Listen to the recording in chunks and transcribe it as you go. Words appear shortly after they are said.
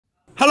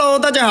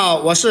大家好，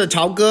我是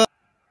朝哥。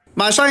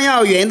马上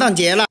要元旦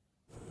节了，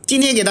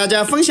今天给大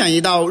家分享一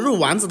道肉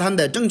丸子汤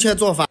的正确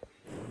做法，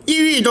意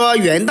味着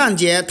元旦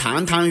节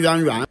团团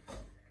圆圆。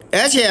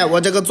而且我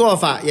这个做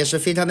法也是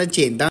非常的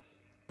简单，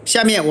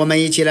下面我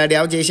们一起来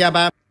了解一下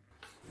吧。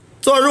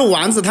做肉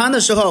丸子汤的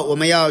时候，我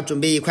们要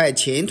准备一块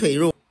前腿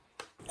肉，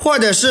或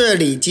者是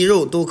里脊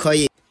肉都可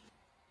以。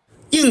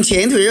用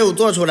前腿肉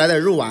做出来的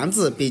肉丸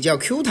子比较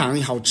Q 弹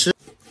好吃。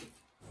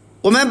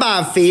我们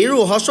把肥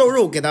肉和瘦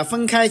肉给它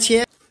分开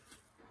切，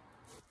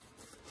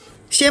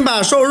先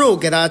把瘦肉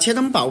给它切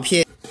成薄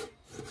片。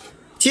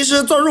其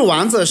实做肉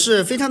丸子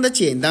是非常的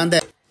简单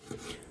的，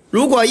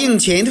如果用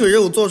前腿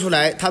肉做出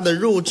来，它的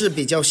肉质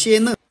比较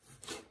鲜嫩，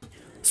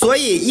所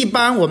以一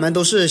般我们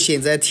都是选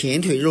择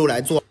前腿肉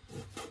来做。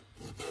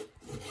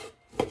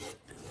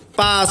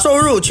把瘦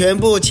肉全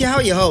部切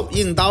好以后，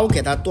用刀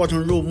给它剁成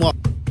肉末。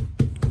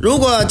如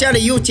果家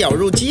里有绞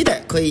肉机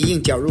的，可以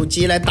用绞肉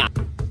机来打，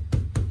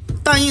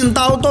但用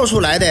刀剁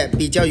出来的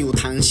比较有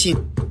弹性，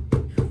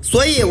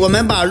所以我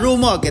们把肉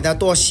末给它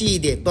剁细一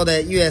点，剁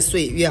得越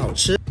碎越好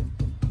吃。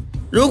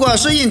如果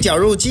是用绞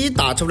肉机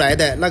打出来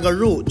的，那个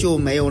肉就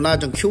没有那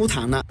种 Q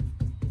弹了，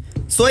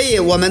所以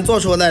我们做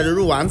出来的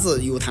肉丸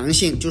子有弹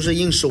性，就是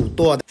用手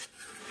剁的。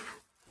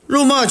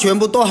肉末全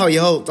部剁好以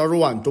后，倒入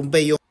碗中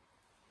备用。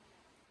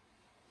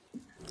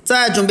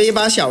再准备一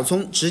把小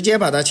葱，直接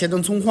把它切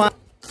成葱花。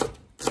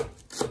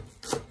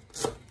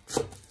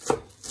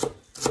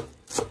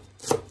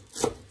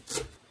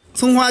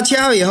葱花切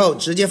好以后，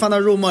直接放到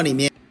肉末里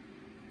面。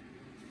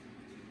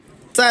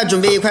再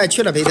准备一块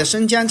去了皮的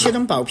生姜，切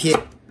成薄片，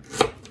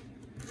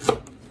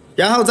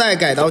然后再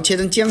改刀切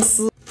成姜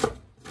丝，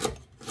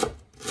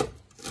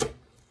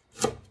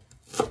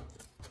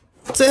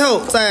最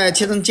后再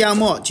切成姜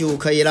末就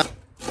可以了。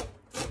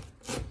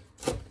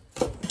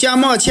姜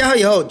末切好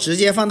以后，直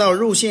接放到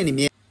肉馅里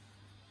面，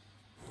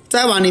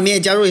再往里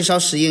面加入一勺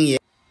食用盐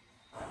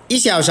，1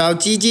小勺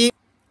鸡精，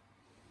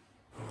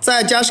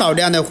再加少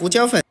量的胡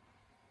椒粉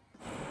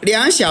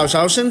，2小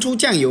勺生抽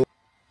酱油，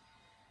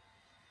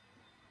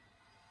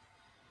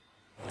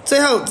最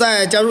后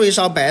再加入一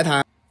勺白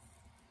糖，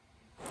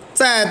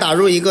再打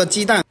入一个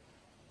鸡蛋，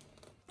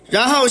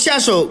然后下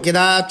手给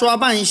它抓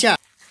拌一下。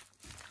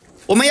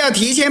我们要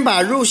提前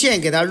把肉馅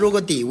给它入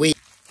个底味，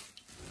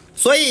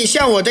所以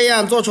像我这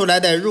样做出来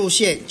的肉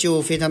馅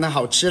就非常的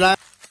好吃了。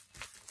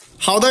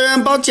好多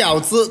人包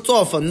饺子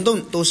做馄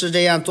饨都是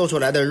这样做出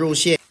来的肉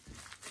馅，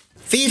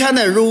非常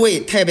的入味，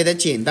特别的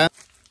简单。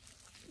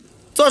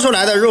做出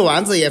来的肉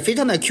丸子也非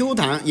常的 Q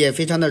弹，也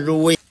非常的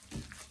入味，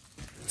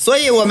所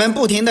以我们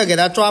不停的给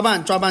它抓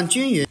拌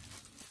均匀，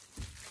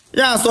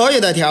让所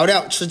有的调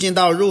料吃进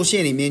到肉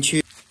馅里面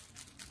去。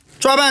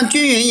抓拌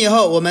均匀以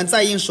后，我们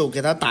再用手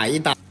给它打一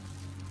打，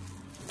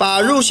把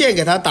肉馅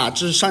给它打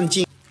至上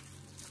劲，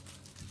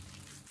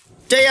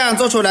这样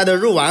做出来的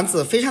肉丸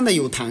子非常的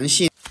有弹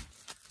性，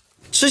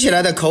吃起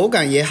来的口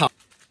感也好。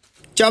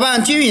搅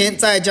拌均匀，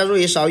再加入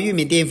一勺玉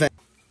米淀粉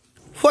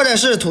或者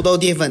是土豆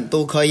淀粉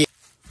都可以。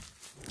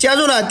加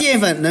入了淀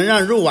粉能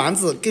让肉丸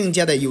子更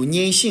加的有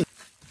粘性，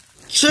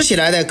吃起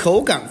来的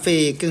口感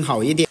会更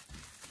好一点，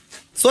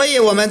所以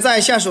我们再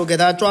下手给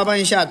它抓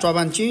拌一下，抓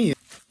拌均匀，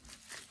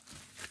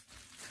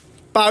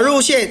把肉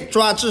馅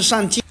抓至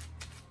上劲，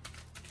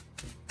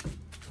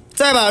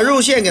再把肉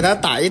馅给它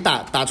打一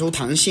打，打出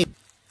弹性，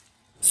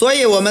所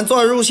以我们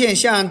做肉馅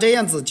像这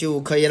样子就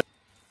可以了。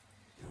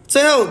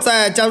最后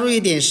再加入一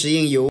点食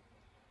用油，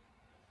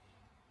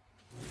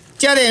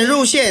加点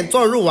肉馅，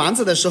做肉丸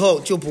子的时候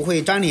就不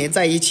会粘连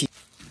在一起，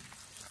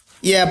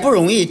也不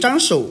容易粘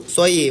手，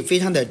所以非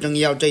常的重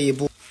要这一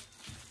步。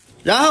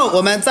然后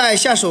我们再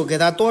下手给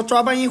它多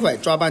抓拌一会儿，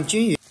抓拌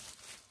均匀，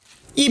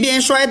一边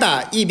摔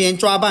打一边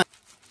抓拌，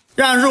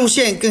让肉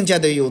馅更加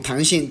的有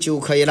弹性就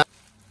可以了。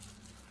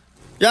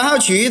然后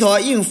取一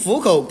坨，用虎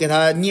口给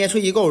它捏出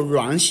一个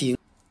圆形，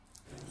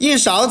用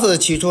勺子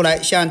取出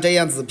来，像这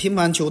样子乒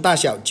乓球大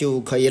小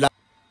就可以了。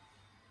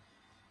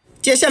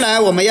接下来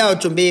我们要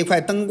准备一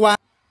块冬瓜，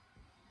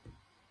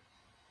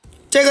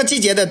这个季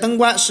节的冬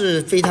瓜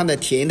是非常的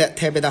甜的，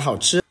特别的好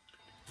吃。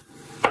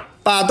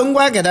把冬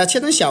瓜给它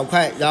切成小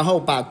块，然后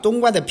把冬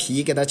瓜的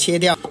皮给它切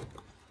掉。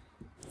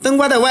冬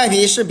瓜的外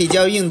皮是比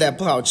较硬的，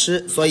不好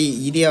吃，所以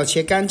一定要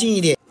切干净一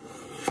点。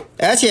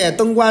而且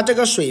冬瓜这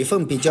个水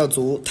分比较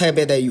足，特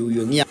别的有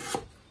营养。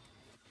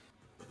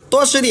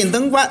多吃点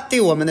冬瓜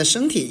对我们的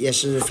身体也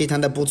是非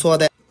常的不错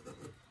的，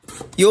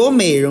有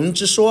美容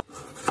之说。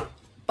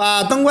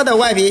把冬瓜的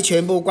外皮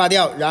全部刮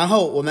掉，然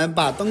后我们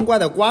把冬瓜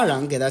的瓜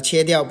瓤给它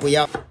切掉，不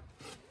要。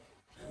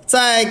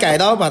再改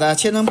刀把它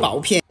切成薄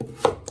片，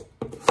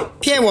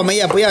片我们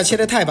也不要切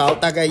得太薄，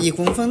大概1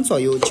公分左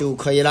右就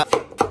可以了。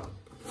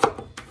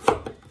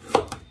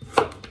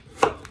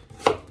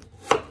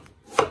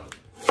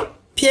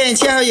片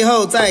切好以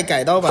后，再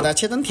改刀把它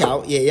切成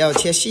条，也要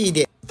切细一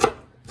点。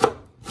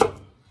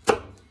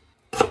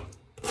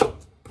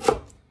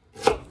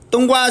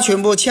冬瓜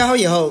全部切好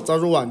以后，倒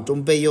入碗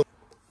中备用。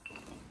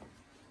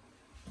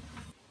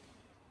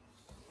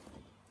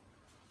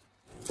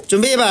准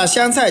备一把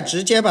香菜，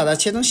直接把它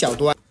切成小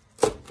段。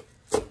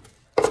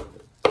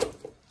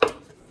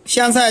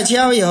香菜切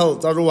好以后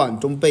倒入碗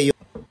中备用。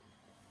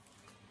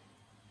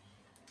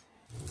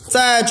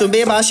再准备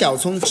一把小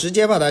葱，直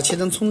接把它切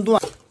成葱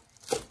段。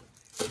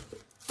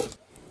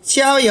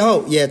切好以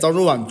后也倒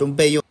入碗中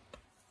备用。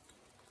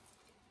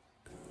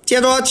接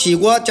着起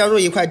锅，加入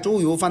一块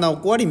猪油放到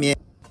锅里面，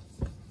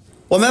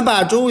我们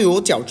把猪油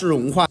搅至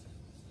融化，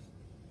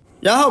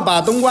然后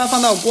把冬瓜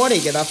放到锅里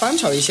给它翻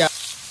炒一下，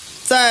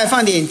再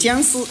放点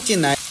姜丝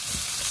进来，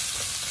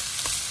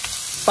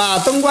把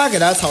冬瓜给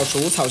它炒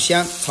熟、炒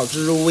香、炒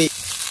至入味。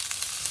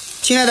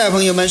亲爱的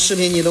朋友们，视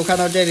频你都看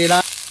到这里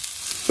了，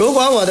如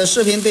果我的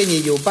视频对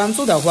你有帮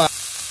助的话，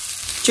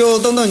就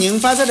动动您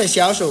发财的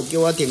小手给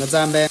我点个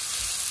赞呗。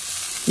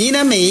您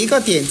的每一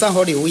个点赞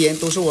和留言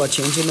都是我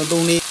前进的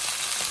动力，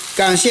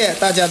感谢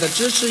大家的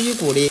支持与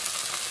鼓励。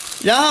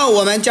然后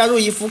我们加入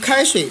一壶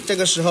开水，这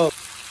个时候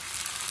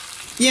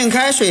用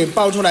开水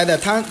煲出来的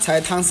汤才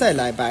汤色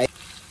奶白，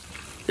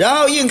然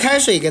后用开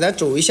水给它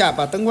煮一下，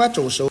把冬瓜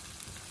煮熟，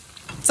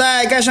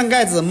再盖上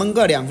盖子焖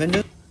个2分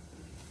钟。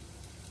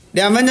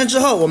2分钟之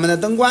后，我们的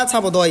冬瓜差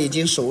不多已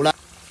经熟了，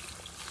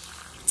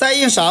再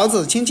用勺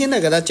子轻轻的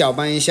给它搅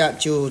拌一下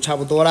就差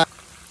不多了。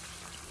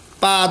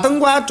把冬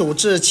瓜煮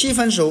至7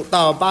分熟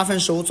到8分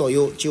熟左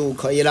右就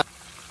可以了。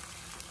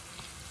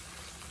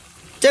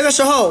这个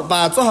时候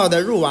把做好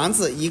的肉丸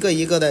子一个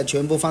一个的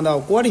全部放到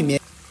锅里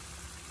面，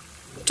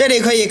这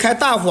里可以开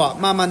大火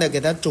慢慢的给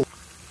它煮，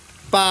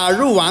把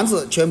肉丸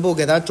子全部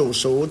给它煮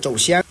熟煮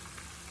香。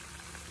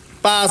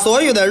把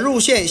所有的肉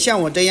馅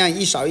像我这样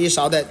一勺一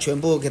勺的全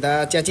部给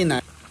它加进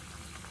来，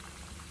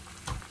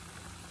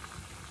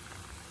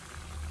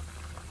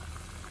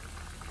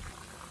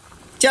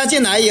加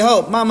进来以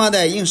后慢慢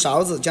的用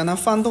勺子将它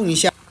翻动一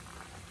下，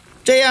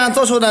这样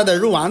做出来的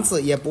肉丸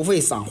子也不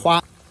会散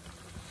花，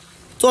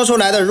做出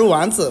来的肉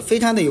丸子非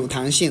常的有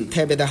弹性，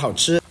特别的好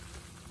吃。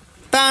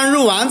但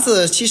肉丸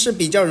子其实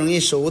比较容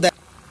易熟的，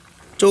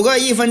煮个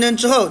1分钟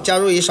之后加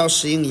入一勺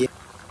食用盐，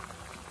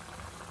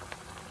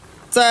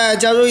再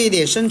加入一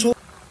点生抽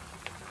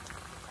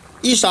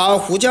，1勺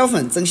胡椒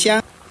粉增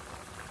香，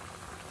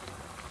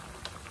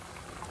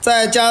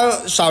再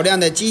加少量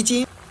的鸡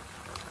精，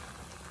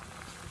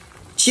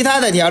其他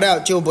的调料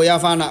就不要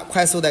放了，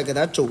快速的给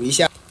它煮一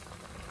下，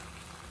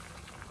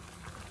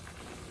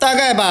大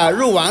概把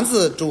肉丸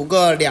子煮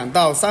个2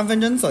到3分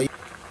钟左右，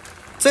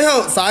最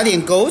后撒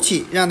点枸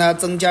杞让它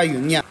增加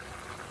营养，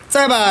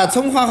再把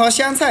葱花和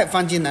香菜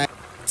放进来，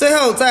最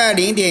后再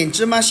淋点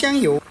芝麻香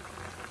油，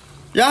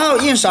然后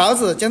用勺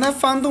子将它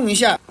翻动一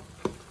下，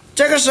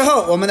这个时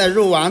候我们的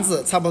肉丸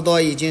子差不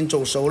多已经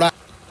煮熟了，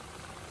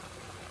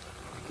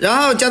然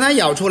后将它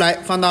舀出来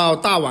放到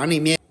大碗里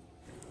面，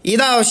一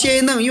道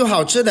鲜嫩又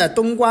好吃的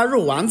冬瓜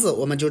肉丸子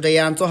我们就这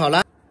样做好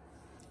了。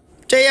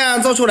这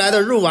样做出来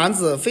的肉丸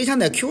子非常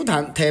的 Q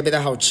弹，特别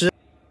的好吃，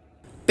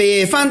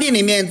比饭店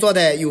里面做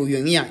的有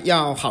营养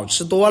要好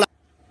吃多了。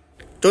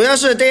主要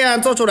是这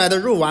样做出来的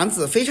肉丸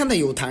子非常的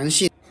有弹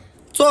性，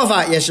做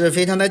法也是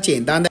非常的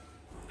简单的。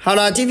好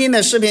了，今天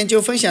的视频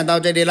就分享到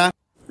这里了，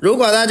如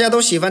果大家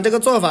都喜欢这个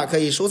做法，可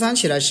以收藏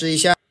起来试一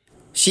下。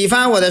喜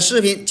欢我的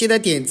视频记得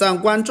点赞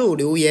关注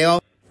留言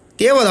哦，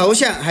点我头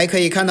像还可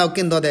以看到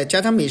更多的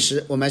家常美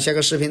食。我们下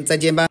个视频再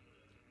见吧。